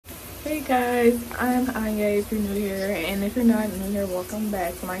Hey guys, I'm Anya if you're new here, and if you're not new here, welcome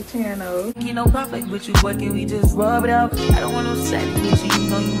back to my channel. You know, conflict with you, what can we just rub it out? I don't want no setting with you, you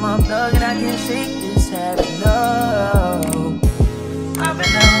know you my plug, and I can't shake this habit, no. I've been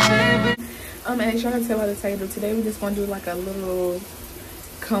out, baby. And as y'all can tell by the title, today we just want to do like a little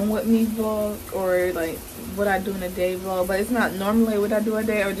come with me vlog, or like what I do in a day vlog, but it's not normally what I do a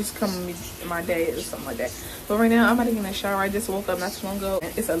day, or just come with me in my day or something like that. But right now I'm about to get in the shower. I just woke up not too long ago.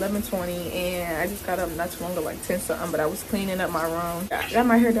 It's 11:20 and I just got up not too long ago, like 10 something, but I was cleaning up my room. I got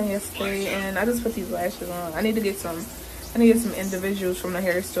my hair done yesterday and I just put these lashes on. I need to get some individuals from the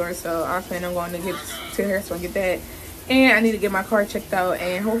hair store, so I plan on going to get to the hair store and get that. And I need to get my car checked out,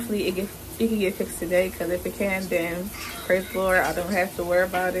 and hopefully it can get fixed today, because if it can, then praise the Lord, I don't have to worry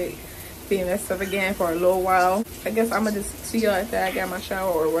about it being messed up again for a little while. I guess I'm gonna just see y'all after I got my shower,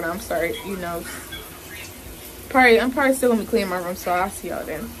 or when I'm starting, you know. I'm probably still gonna be cleaning my room, so I'll see y'all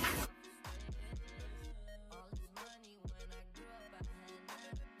then.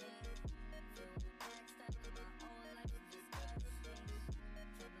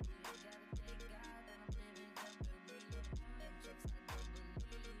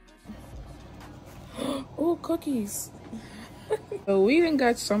 Oh, cookies. So we even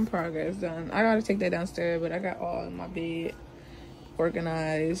got some progress done. I gotta take that downstairs, but I got all in my bed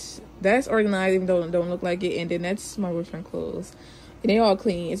organized. That's organized even though it don't look like it. And then that's my boyfriend's clothes. And they all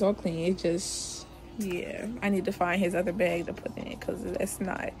clean. It's all clean. It's just, yeah, I need to find his other bag to put in it, because that's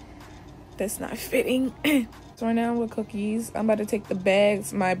not fitting. So right now with cookies, I'm about to take the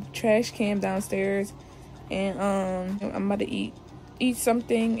bags, my trash can downstairs, and I'm about to eat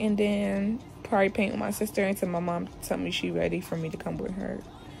something, and then probably paint with my sister until my mom tell me she ready for me to come with her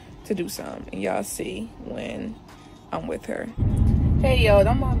to do something. And y'all see when I'm with her. Hey yo,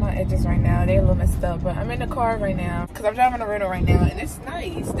 I'm on my edges right now. They're a little messed up, but I'm in the car right now because I'm driving a rental right now, and it's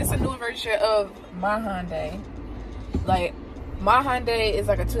nice. This is a new version of my Hyundai. Like, my Hyundai is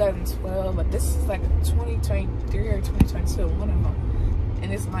like a 2012, but this is like a 2023 or 2022, one of them.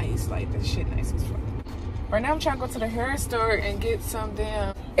 And it's nice. Like, this shit nice as fuck. Right now I'm trying to go to the hair store and get some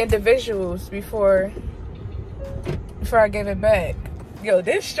damn individuals before I give it back. Yo,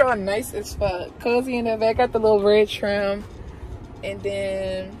 this straw nice as fuck. Cozy in the back, got the little red trim, and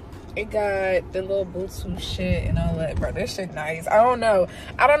then it got the little Bluetooth shit and all that. Bro, this shit nice. I don't know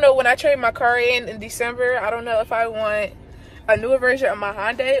when I trade my car in December. I don't know if I want a newer version of my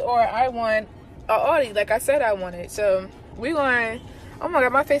Hyundai or I want a Audi like I said I wanted. So we going. Oh my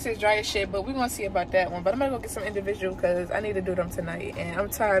god, my face is dry as shit, but we're gonna see about that one. But I'm gonna go get some individual because I need to do them tonight, and I'm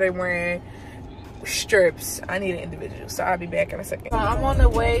tired of wearing strips. I need an individual, so I'll be back in a second. I'm on the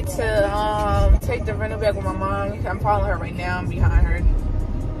way to take the rental back with my mom. I'm following her right now. I'm behind her.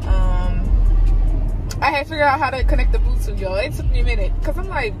 I had to figure out how to connect the Bluetooth, y'all. It took me a minute because I'm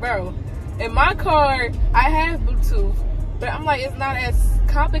like, bro, in my car I have Bluetooth, but I'm like, it's not as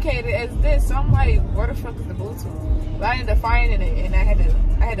complicated as this. So I'm like, where the fuck is the Bluetooth? But I ended up finding it, and I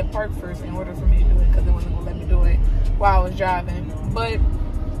had to park first in order for me to do it, because it wasn't gonna let me do it while I was driving. But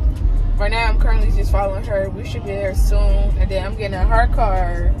right now I'm currently just following her. We should be there soon, and then I'm getting in her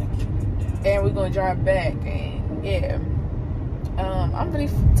car and we're gonna drive back. And yeah, I'm really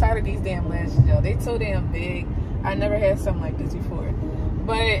tired of these damn lashes, y'all. They so damn big. I never had something like this before.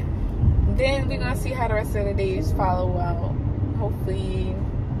 But then we're gonna see how the rest of the days follow out. Hopefully,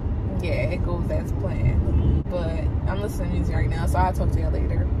 yeah, it goes as planned. But I'm listening to music right now, so I'll talk to y'all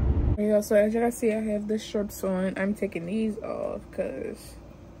later. Yeah, so as y'all see, I have the shorts on. I'm taking these off because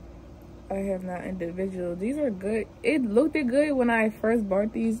I have not individual. These are good. It looked good when I first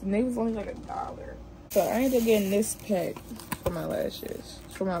bought these, and they was only like $1. So I ended up getting this pack for my lashes.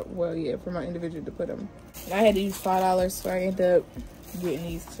 For my individual to put them. And I had to use $5, so I ended up getting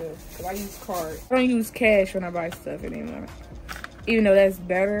these too. Because I use card. I don't use cash when I buy stuff anymore. Even though that's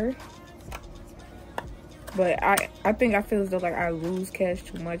better. But I think I feel as though like I lose cash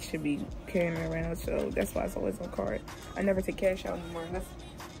too much to be carrying it around, so that's why it's always on card. I never take cash out anymore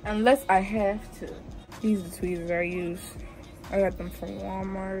unless I have to. These are the tweezers I use. I got them from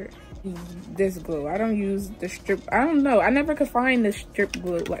Walmart. This glue. I don't use the strip. I don't know. I never could find the strip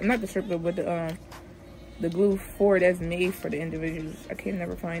glue. Like, not the strip glue, but the glue for that's made for the individuals. I can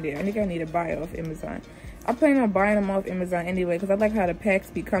never find it. I think I need to buy it off Amazon. I plan on buying them off Amazon anyway, because I like how the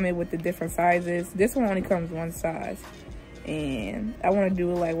packs be coming with the different sizes. This one only comes one size, and I want to do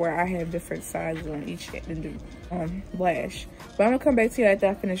it like where I have different sizes on each lash. But I'm gonna come back to you after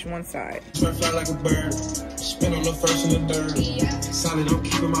I finish one side. Fly like a bird, spin on the first and the third. Solid, I'm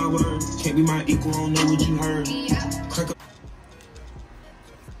keeping my word. Can't be my equal, don't know what you heard.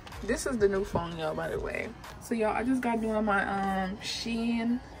 This is the new phone, y'all, by the way. So y'all, I just got doing my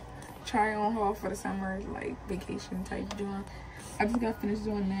Shein try on haul for the summer, like vacation type doing. I just got finished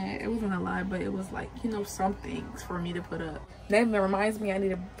doing that. It wasn't a lot, but it was like, you know, some things for me to put up. That reminds me, I need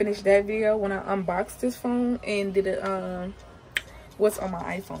to finish that video when I unboxed this phone and did it, what's on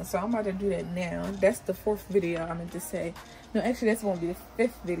my iPhone. So I'm about to do that now. That's the 4th video I meant to say. No, actually that's gonna be the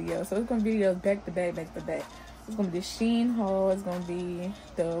 5th video. So it's gonna be videos back to back, back to back. It's gonna be the Shein haul. It's gonna be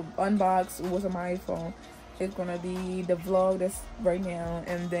the unbox what's on my iPhone. It's gonna be the vlog that's right now,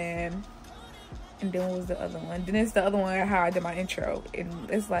 and then what was the other one? Then it's the other one how I did my intro, and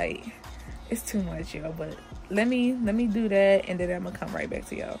it's like it's too much, y'all. But let me do that, and then I'm gonna come right back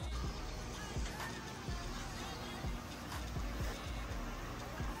to y'all.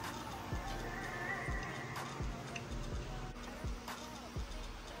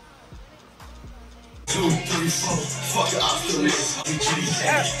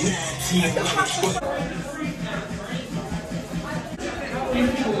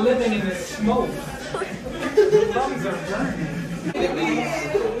 Living in the smoke. Lungs are burning.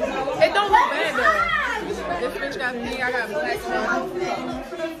 It don't look bad though. This bitch got me. I got black on.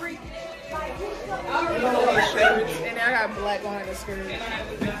 And then I got black on the skirt.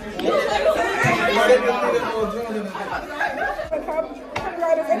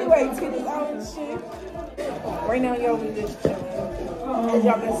 Anyway, titties out and shit. Right now, y'all, we just chilling. As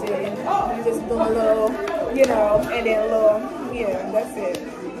y'all can see, we just doing a little, you know, and then a little, yeah, that's it.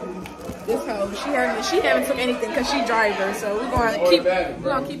 This hoe, she haven't took anything because she driver, so we're gonna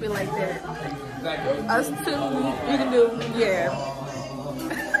keep it like that. Us two, we can do, yeah.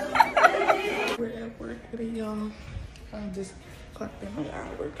 We're at work today, y'all. I'm just clocked in my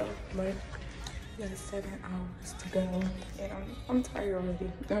hour, like. We got 7 hours to go, and I'm tired already.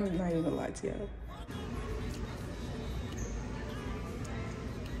 I'm not even gonna lie to y'all.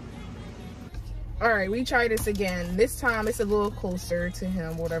 All right, we try this again. This time it's a little closer to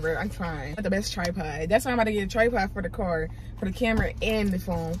him, whatever. I'm trying. Not the best tripod. That's why I'm about to get a tripod for the car, for the camera and the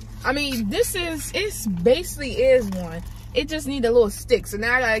phone. I mean, it's basically is one. It just need a little stick. So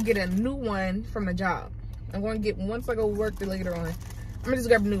now I gotta get a new one from the job. I'm gonna get once I go work later on. I'm gonna just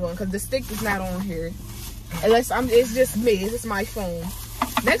grab a new one because the stick is not on here. Unless it's just me, it's just my phone.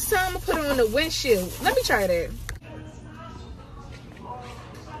 Next time I'm gonna put it on the windshield. Let me try that.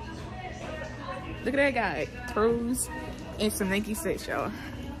 Look at that guy. Pros and some Nike 6, y'all.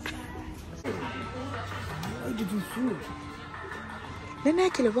 Why did you shoot? Then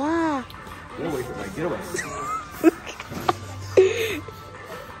that killer, wow. Get away from me, get away.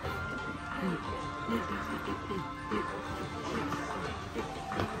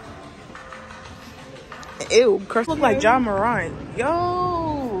 Ew, Chris look like John Morant. Yo.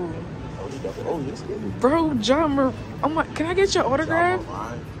 Oh, this good. Bro, John Morant. Oh my, can I get your autograph?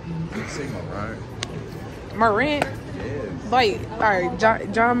 Morant? Yeah. Like, alright,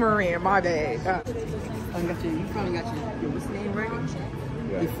 John Morant, my bad. You probably got your what's name right?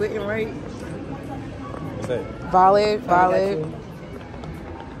 Yeah. Your footing right? What's that? Valid. That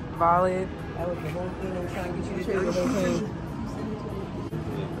was the whole thing. I'm trying to get you to do the whole thing.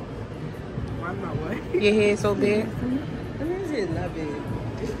 I'm not what? Your head so big. Where is it? Not big.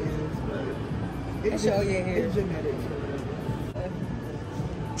 It's show your hair. It's genetic.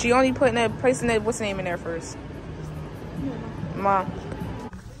 She only placing that what's name in there first. Mom.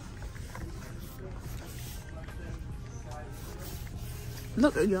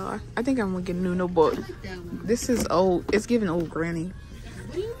 Look, y'all. I think I'm gonna get a new notebook. This is old. It's giving old granny.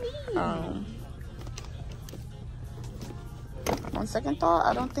 What do you mean? On second thought,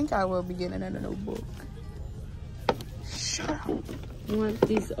 I don't think I will be getting another notebook. Shut up. You want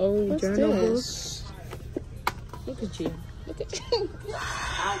these old What's journal this? books? Look at you. Look at you.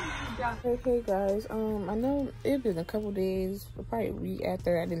 Okay, guys. I know it's been a couple days, probably a week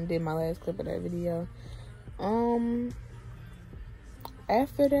after I did my last clip of that video.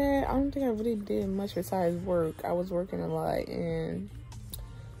 After that, I don't think I really did much besides work. I was working a lot, and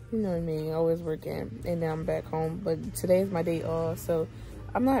you know what I mean, always working, and now I'm back home. But today is my day off, so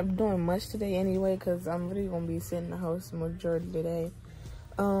I'm not doing much today anyway, because I'm really gonna be sitting in the house the majority of the day.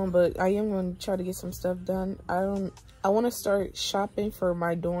 But I am gonna try to get some stuff done. I want to start shopping for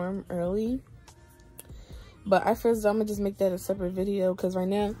my dorm early, but I feel as though I'm gonna just make that a separate video, because right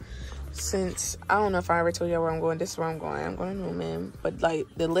now, since I don't know if I ever told y'all where I'm going, this is where I'm going. I'm going to Newman, but like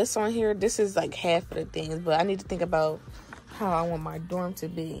the list on here, this is like half of the things, but I need to think about how I want my dorm to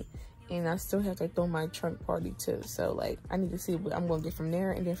be, and I still have to throw my trunk party too. So like I need to see what I'm gonna get from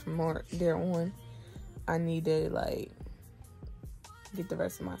there, and then from there on I need to like get the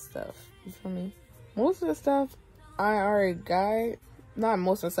rest of my stuff. You feel me? Most of the stuff I already got, not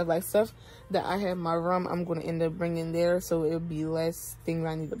most of the stuff, like stuff that I have in my room, I'm gonna end up bringing there, so it'll be less things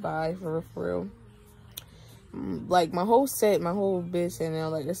I need to buy for real. Like my whole set, my whole bed set now,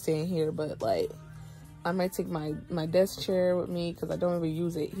 like they're staying here, but like I might take my desk chair with me because I don't even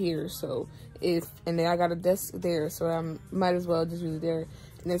use it here. So and then I got a desk there, so I might as well just use it there.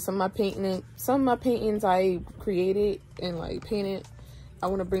 And then some of my paintings I created and like painted, I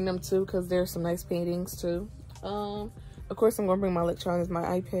want to bring them too because there's some nice paintings too. Of course, I'm gonna bring my electronics, my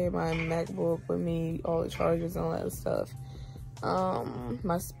iPad, my MacBook with me, all the chargers and all that stuff.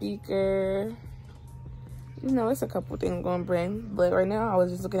 My speaker. You know, it's a couple things I'm gonna bring, but right now I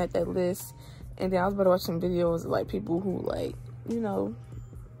was just looking at that list, and then I was about to watch some videos of like people who like, you know,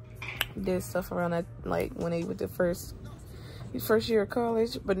 did stuff around that, like when they went to first year of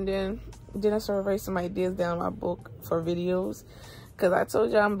college. But then I started writing some ideas down in my book for videos, because I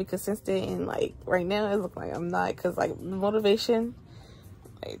told y'all I'm gonna be consistent, and like right now it looks like I'm not, because like the motivation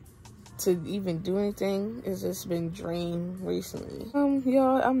like to even do anything has just been drained recently.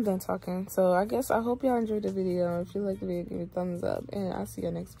 Y'all, I'm done talking, so I guess I hope y'all enjoyed the video. If you like the video, give me a thumbs up, and I'll see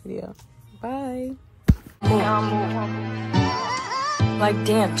you next video. Bye. Like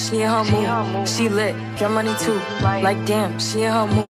damn, she in her move. She lit, get money too. Like damn, she in her move.